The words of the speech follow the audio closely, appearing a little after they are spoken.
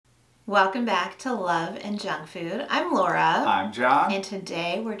Welcome back to Love and Junk Food. I'm Laura. I'm John. And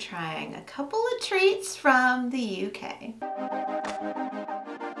today we're trying a couple of treats from the UK.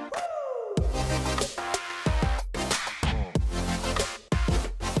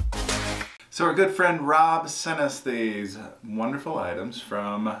 So our good friend Rob sent us these wonderful items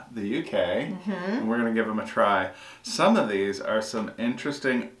from the UK, and we're going to give them a try. Some of these are some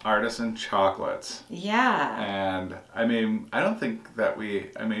interesting artisan chocolates. Yeah. And I mean, I don't think that you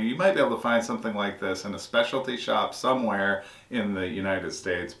might be able to find something like this in a specialty shop somewhere in the United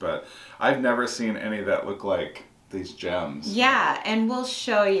States, but I've never seen any that look like these gems. Yeah, and we'll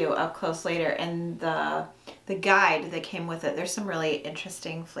show you up close later in the guide that came with it. There's some really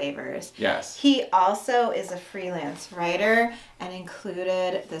interesting flavors. Yes. He also is a freelance writer and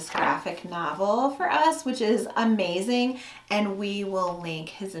included this graphic novel for us, which is amazing. And we will link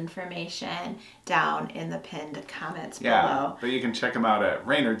his information down in the pinned comments below. But you can check him out at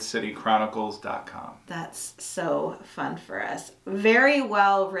RaynardCityChronicles.com. That's so fun for us. Very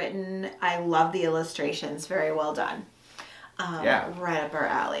well written. I love the illustrations. Very well done. Right up our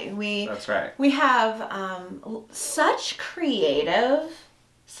alley. That's right. We have such creative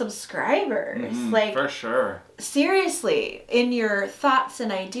subscribers. For sure. Seriously, in your thoughts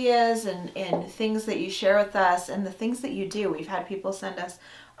and ideas and things that you share with us and the things that you do. We've had people send us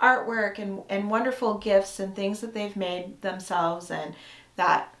artwork and wonderful gifts and things that they've made themselves, and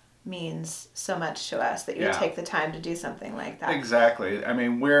that means so much to us that you take the time to do something like that. Exactly. I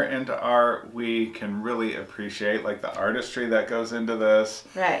mean, we're into art. We can really appreciate like the artistry that goes into this.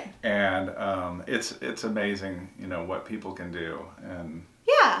 Right. And it's amazing, you know, what people can do, and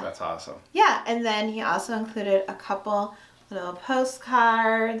that's awesome. Yeah, and then he also included a couple little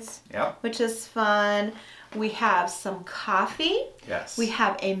postcards. Yep. Which is fun. We have some coffee. Yes. We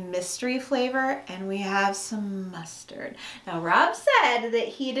have a mystery flavor, and we have some mustard. Now, Rob said that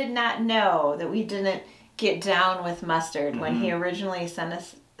he did not know that we didn't get down with mustard when he originally sent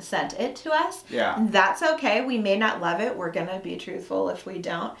it to us. Yeah. That's okay. We may not love it. We're going to be truthful if we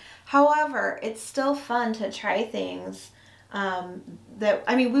don't. However, it's still fun to try things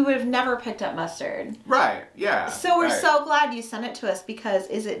we would have never picked up mustard. Right. Yeah. So we're so glad you sent it to us, because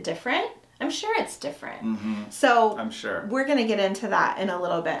is it different? I'm sure it's different. So I'm sure. We're going to get into that in a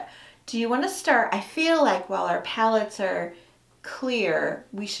little bit. Do you want to start? I feel like while our palates are clear,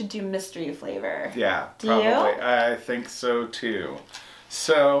 we should do mystery flavor. Yeah, probably. I think so too.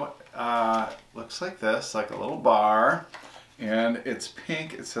 So, looks like this, like a little bar, and it's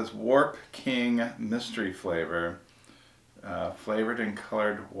pink. It says Warp King Mystery Flavor, flavored and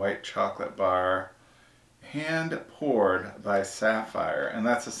colored white chocolate bar, hand poured by Sapphire, and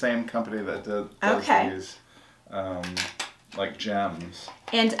that's the same company that does these like gems.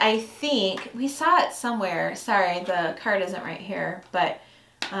 And I think we saw it somewhere. Sorry, the card isn't right here, but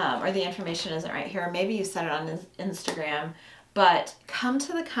or the information isn't right here. Maybe you said it on Instagram, but come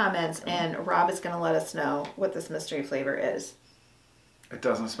to the comments and Rob is going to let us know what this mystery flavor is. It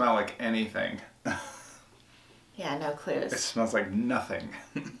doesn't smell like anything. Yeah, no clues. It smells like nothing.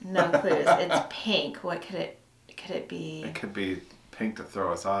 No clues. It's pink. What could it be? It could be pink to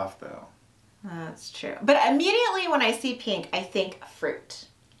throw us off, though. That's true. But immediately when I see pink, I think fruit.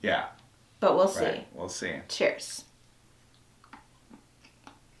 Yeah. But we'll see. Right. We'll see. Cheers.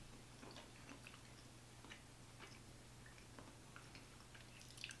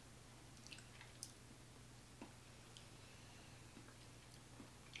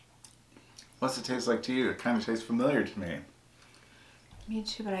 What's it taste like to you? It kind of tastes familiar to me. Me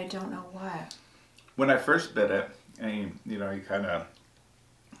too, but I don't know what. When I first bit it, and you kind of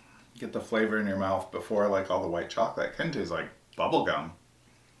get the flavor in your mouth before like all the white chocolate. It kind of tastes like bubble gum.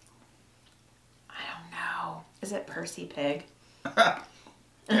 I don't know. Is it Percy Pig?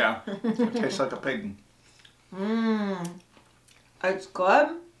 Yeah, it tastes like a pig. It's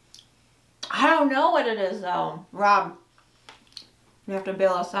good. I don't know what it is though. Rob, you have to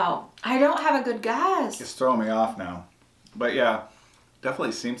bail us out. I don't have a good guess. It's throwing me off now. But yeah,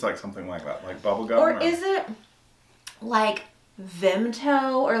 definitely seems like something like that, like bubble gum. Or is it like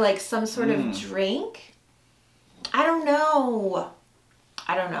Vimto or like some sort of drink? I don't know.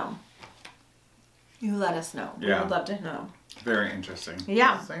 You let us know. Yeah. We would love to know. Very interesting.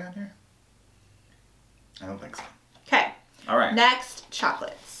 Yeah. Does it say on here? I don't think so. Okay. All right. Next,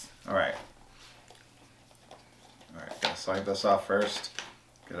 chocolates. All right. All right, gonna slide this off first.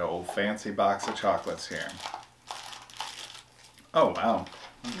 Get an old fancy box of chocolates here. Oh, wow.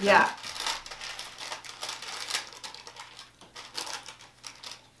 Okay. Yeah.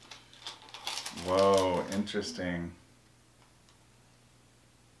 Whoa, interesting.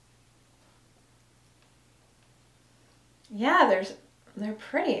 Yeah, there's They're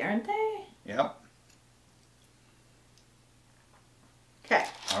pretty, aren't they? Yep. Okay.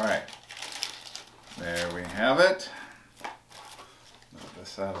 All right. There we have it. Move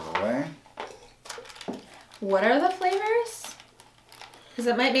this out of the way. What are the flavors? Because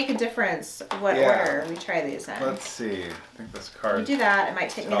it might make a difference what order we try these in. Let's see. I think this card. You do that. It might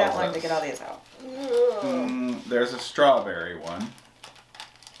take me that long to get all these out. There's a strawberry one.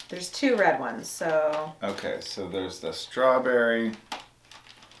 There's 2 red ones, so. Okay, so there's the strawberry.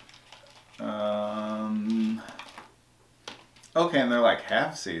 Okay, and they're like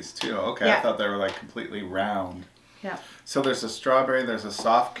halfsies too. Okay, Yeah. I thought they were like completely round. Yeah. So there's a strawberry, there's a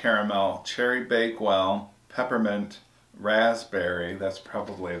soft caramel, cherry bakewell, peppermint, raspberry. That's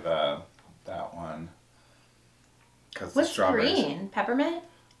probably that one. Because the What's green? Peppermint?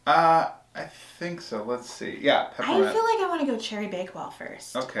 I think so. Let's see. Yeah, I peppermint. feel like I want to go cherry bakewell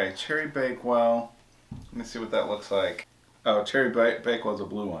first. Okay, cherry bakewell. Let me see what that looks like. Oh, cherry bakewell's a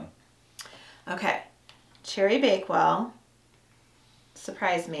blue one. Okay. Cherry bakewell.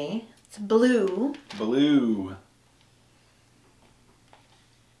 Surprise me. It's blue. Blue.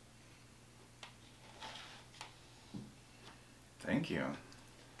 Thank you.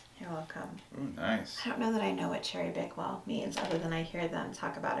 You're welcome. Ooh, nice. I don't know that I know what cherry bakewell means other than I hear them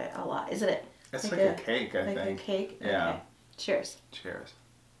talk about it a lot. Is it It's like a cake, I think. Like a cake? Yeah. Okay. Cheers. Cheers.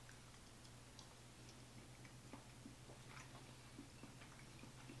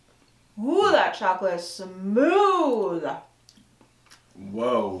 Ooh, that chocolate is smooth.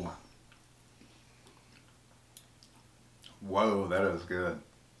 Whoa. Whoa, that is good.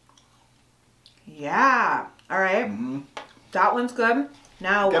 Yeah. All right. Mm-hmm. That one's good.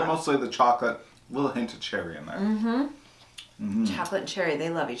 Now Get what? mostly the chocolate, little hint of cherry in there. Mm-hmm. Mm-hmm. Chocolate and cherry, they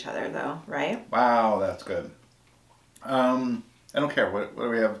love each other though, right? Wow, that's good. I don't care. What do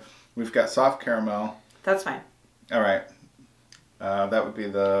we have? We've got soft caramel. That's fine. All right. That would be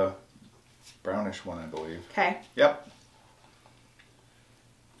the brownish one, I believe. Okay. Yep.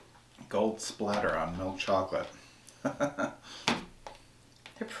 Gold splatter on milk chocolate. They're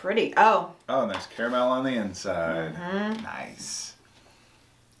pretty. Oh. Oh, and there's caramel on the inside. Mm-hmm. Nice.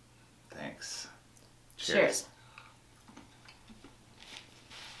 Thanks. Cheers.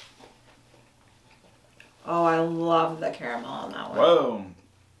 Oh, I love the caramel on that one. Whoa.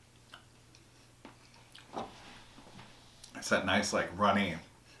 It's that nice, like, runny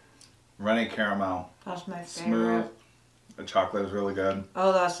caramel. That's my favorite. Smooth. The chocolate is really good.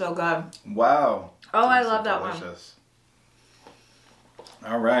 Oh, that's so good. Wow. Oh, I This is love that one. delicious.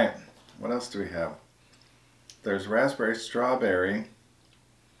 All right. What else do we have? There's raspberry, strawberry,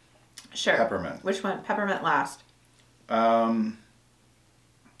 Sure. peppermint. Which one? Peppermint last.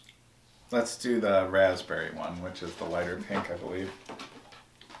 Let's do the raspberry one, which is the lighter pink, I believe.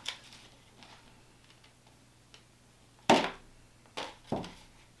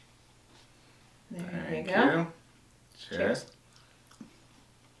 There Thank you go. you. Cheers.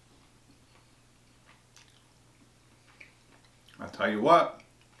 I'll tell you what,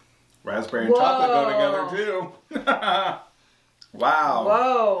 raspberry and chocolate go together too. Wow.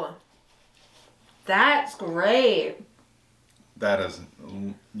 Whoa. That's great. That is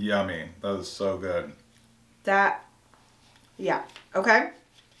yummy. That is so good. Yeah. Okay.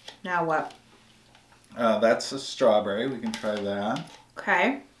 Now what? That's a strawberry. We can try that.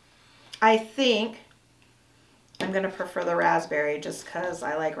 Okay. I think I'm going to prefer the raspberry just because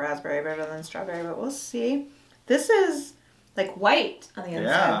I like raspberry better than strawberry, but we'll see. This is like white on the inside.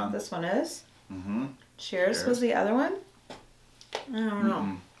 Yeah. This one is. Mm-hmm. Cheers was the other one. I don't know.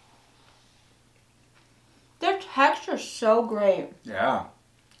 Mm-hmm. Their texture's so great. Yeah.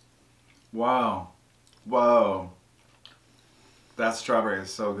 Wow. Whoa. That strawberry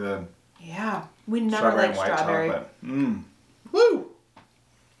is so good. Yeah. We never Strawberry liked and white strawberry. chocolate. Mmm. Woo!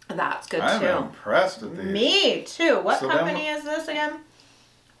 That's good I'm too. impressed with these. Me too. What So then company is this again?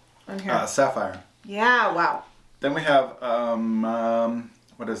 On here. Sapphire. Yeah, wow. Then we have,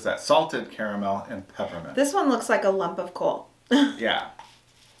 what is that? Salted caramel and peppermint. This one looks like a lump of coal. Yeah.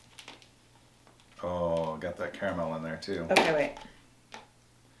 Oh, got that caramel in there too. Okay, wait.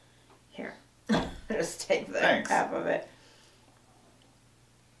 Here. Just take the Thanks. half of it.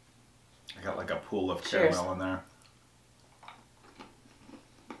 I got like a pool of Cheers. caramel in there.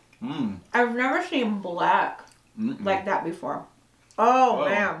 Mmm. I've never seen black Mm-mm. like that before. Oh, Whoa.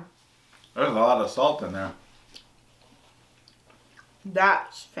 man. There's a lot of salt in there.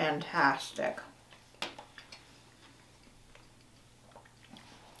 That's fantastic.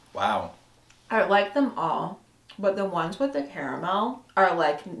 Wow. I like them all, but the ones with the caramel are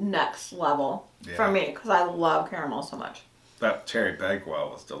like next level for Yeah. me because I love caramel so much. That cherry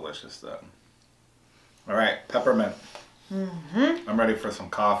bakewell was delicious though. All right, peppermint. Mm-hmm. I'm ready for some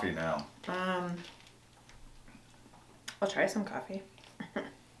coffee now. I'll try some coffee.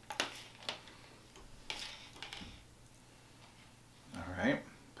 All right,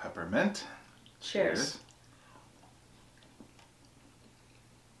 peppermint. Cheers.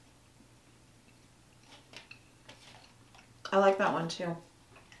 I like that one too.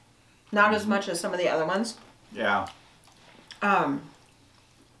 Not as much as some of the other ones. Yeah.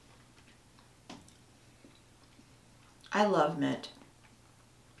 I love mint.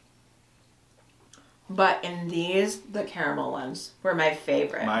 But in these, the caramel ones were my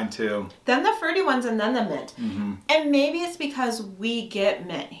favorite. Mine too. Then the fruity ones and then the mint. Mm-hmm. And maybe it's because we get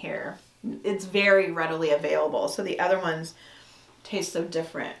mint here. It's very readily available. So the other ones taste so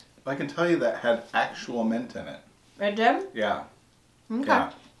different. I can tell you that had actual mint in it. It did? Yeah. Okay.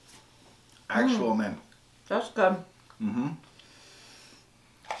 Yeah. Actual mint. That's good. Mm-hmm.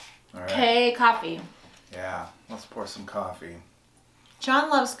 All right. Okay, coffee. Yeah. Let's pour some coffee. John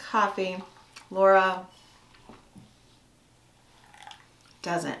loves coffee. Laura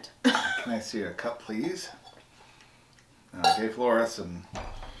doesn't. Can I see a cup, please? I gave Laura some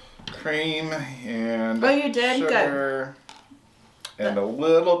cream and Oh, you did? sugar and a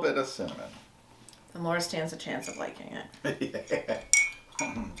little bit of cinnamon. And Laura stands a chance of liking it. Yeah.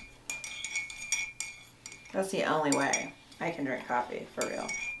 That's the only way I can drink coffee, for real.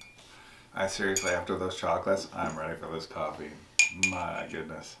 I seriously, after those chocolates, I'm ready for this coffee. My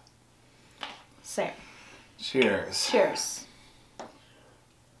goodness. Same. Cheers. Cheers.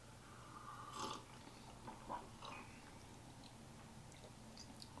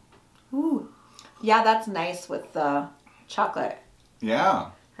 Ooh. Yeah, that's nice with the chocolate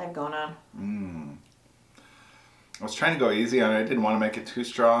Yeah. I have going on. I was trying to go easy on it. I didn't want to make it too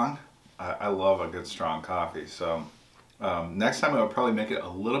strong. I love a good strong coffee. So next time I would probably make it a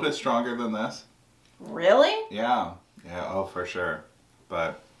little bit stronger than this. Really? Yeah. Yeah, oh, for sure.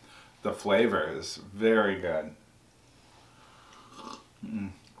 But the flavor is very good.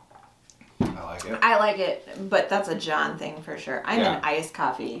 I like it. I like it, but that's a John thing for sure. I'm an iced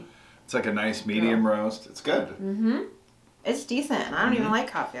coffee. It's like a nice medium roast. It's good. Mm-hmm. It's decent, and I don't even like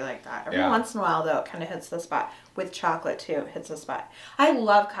coffee like that. Every once in a while, though, it kind of hits the spot. With chocolate, too, it hits the spot. I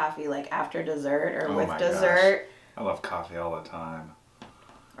love coffee, like, after dessert or with dessert. Gosh. I love coffee all the time.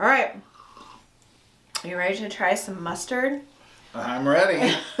 All right. Are you ready to try some mustard? I'm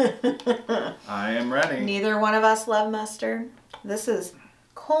ready. I am ready. Neither one of us love mustard. This is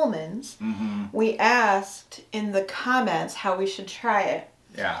Colemans. Mm-hmm. We asked in the comments how we should try it.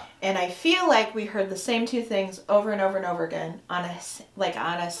 Yeah. And I feel like we heard the same two things over and over and over again on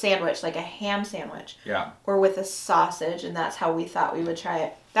a sandwich, like a ham sandwich. Yeah. Or with a sausage, and that's how we thought we would try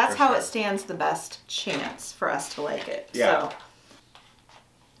it. That's how it stands the best chance for us to like it. Yeah. So,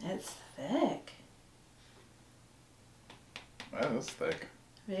 it's thick. That is thick.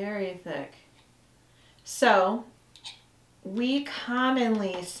 Very thick. So, we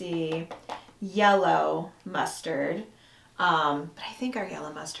commonly see yellow mustard. But I think our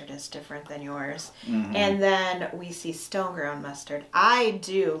yellow mustard is different than yours. Mm-hmm. And then we see stone ground mustard. I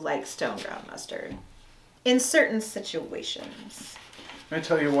do like stone ground mustard in certain situations. Let me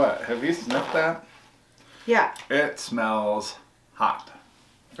tell you what. Have you sniffed that? Yeah. It smells hot.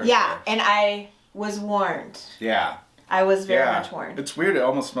 Yeah, sure. And I was warned. Yeah. I was very much warned. It's weird. It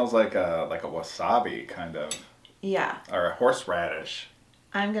almost smells like a wasabi kind of. Yeah. Or a horseradish.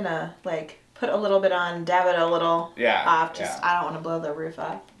 I'm gonna put a little bit on, dab it a little off. I don't want to blow the roof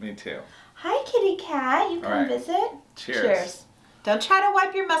off. Me too. Hi, kitty cat. You come visit. Cheers. Cheers. Don't try to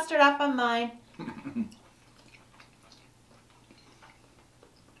wipe your mustard off on mine.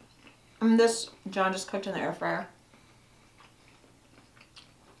 And this John just cooked in the air fryer.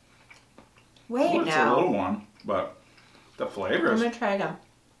 Wait now. It's a little one, but the flavors. I'm gonna try again.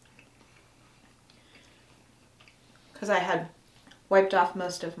 Because I had wiped off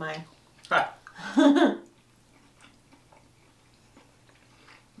most of mine.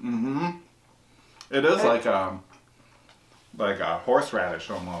 Mm-hmm. It is like a horseradish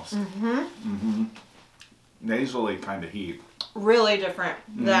almost. Mm-hmm. Mm-hmm. Nasally kind of heat. Really different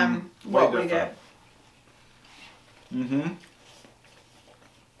than what we get. Mm-hmm.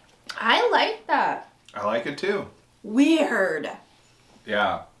 I like that. I like it too. Weird.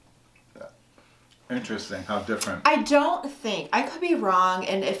 Yeah. Interesting how different. I don't think. I could be wrong,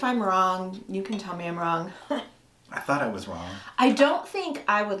 and if I'm wrong, you can tell me I'm wrong. I thought I was wrong. I don't think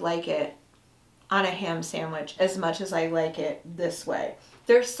I would like it on a ham sandwich as much as I like it this way.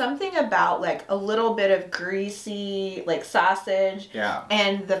 There's something about a little bit of greasy sausage. Yeah.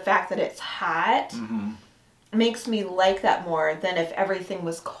 And the fact that it's hot makes me like that more than if everything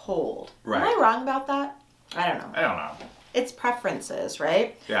was cold. Right. Am I wrong about that? I don't know. I don't know. it's preferences,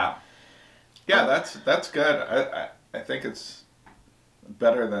 right? Yeah. Yeah, that's good. I think it's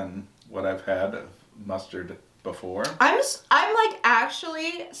better than what I've had of mustard before. I'm like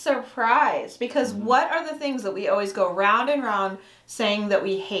actually surprised because what are the things that we always go round and round saying that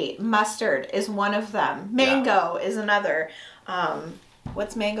we hate? Mustard is one of them. Mango is another.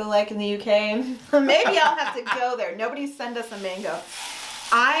 What's mango like in the UK? Maybe I'll have to go there. Nobody send us a mango.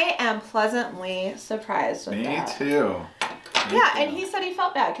 I am pleasantly surprised with that. Me too. Yeah, and he said he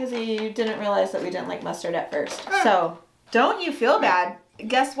felt bad because he didn't realize that we didn't like mustard at first. So don't you feel bad.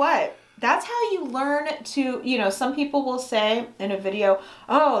 Guess what? That's how you learn to, you know, some people will say in a video,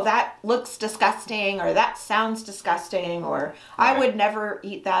 oh, that looks disgusting, or that sounds disgusting, or I would never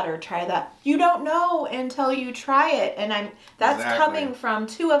eat that or try that. You don't know until you try it. And that's coming from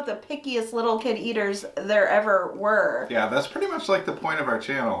two of the pickiest little kid eaters there ever were. Yeah, that's pretty much like the point of our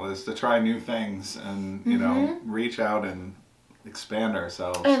channel, is to try new things and, you know, reach out and expand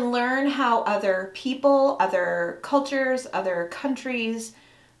ourselves. And learn how other people, other cultures, other countries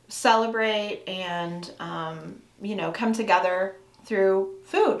celebrate and, you know, come together through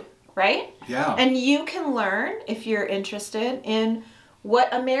food, right? Yeah. And you can learn, if you're interested, in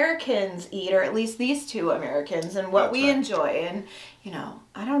what Americans eat, or at least these two Americans, and what we enjoy. And, you know,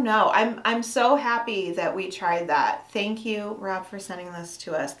 I don't know. I'm so happy that we tried that. Thank you, Rob, for sending this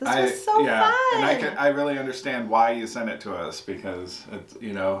to us. This was so fun. And I really understand why you sent it to us, because it's,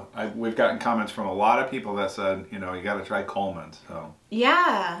 you know, we've gotten comments from a lot of people that said, you know, you got to try Colemans. So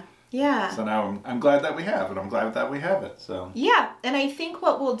yeah. So now I'm glad that we have it. I'm glad that we have it. So yeah, and I think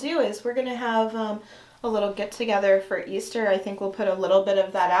what we'll do is we're gonna have a little get together for Easter. I think we'll put a little bit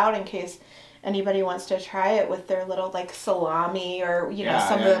of that out in case anybody wants to try it with their little like salami, or you know,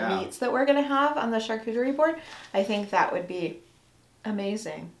 some of the meats that we're gonna have on the charcuterie board. I think that would be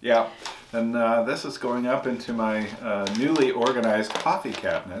amazing. Yeah, and this is going up into my newly organized coffee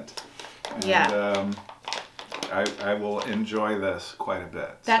cabinet. And, I will enjoy this quite a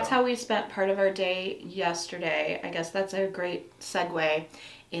bit. That's how we spent part of our day yesterday. I guess that's a great segue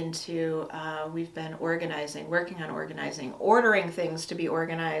into we've been working on organizing, ordering things to be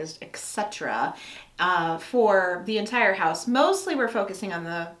organized, etc. For the entire house. Mostly we're focusing on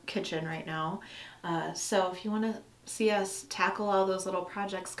the kitchen right now. So if you want to see us tackle all those little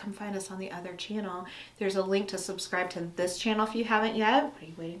projects, come find us on the other channel. There's a link to subscribe to this channel if you haven't yet. What are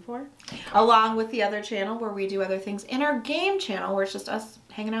you waiting for? Along with the other channel where we do other things. In our game channel where it's just us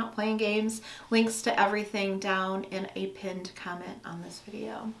hanging out playing games. Links to everything down in a pinned comment on this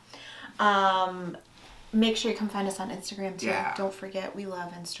video. Make sure you come find us on Instagram too. Yeah. Don't forget, we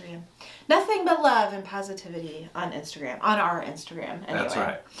love Instagram. Nothing but love and positivity on Instagram, on our Instagram anyway. That's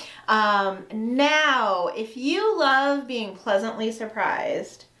right. Now, if you love being pleasantly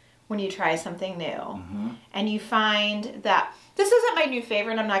surprised when you try something new, and you find that, this isn't my new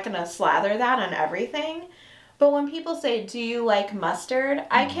favorite, I'm not going to slather that on everything, but when people say, do you like mustard?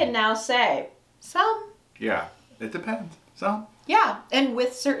 I can now say, some. Yeah, it depends. Some. Yeah, and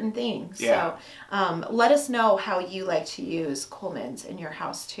with certain things. Yeah. So let us know how you like to use Colemans in your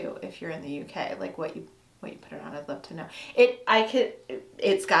house too, if you're in the UK. Like what you put it on. I'd love to know.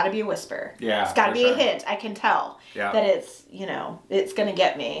 It's got to be a whisper. Yeah, it's got to be a hint. I can tell that it's, you know, it's gonna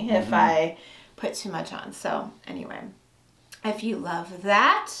get me if I put too much on. So anyway, if you love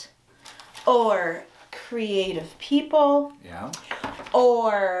that, or creative people,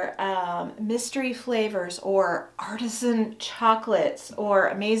 or mystery flavors, or artisan chocolates, or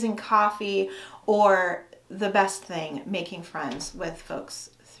amazing coffee, or the best thing, making friends with folks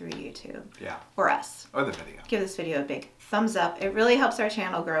through YouTube, or us, or the video. Give this video a big thumbs up. It really helps our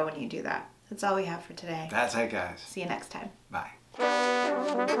channel grow when you do that. That's all we have for today. That's it, guys. See you next time. Bye.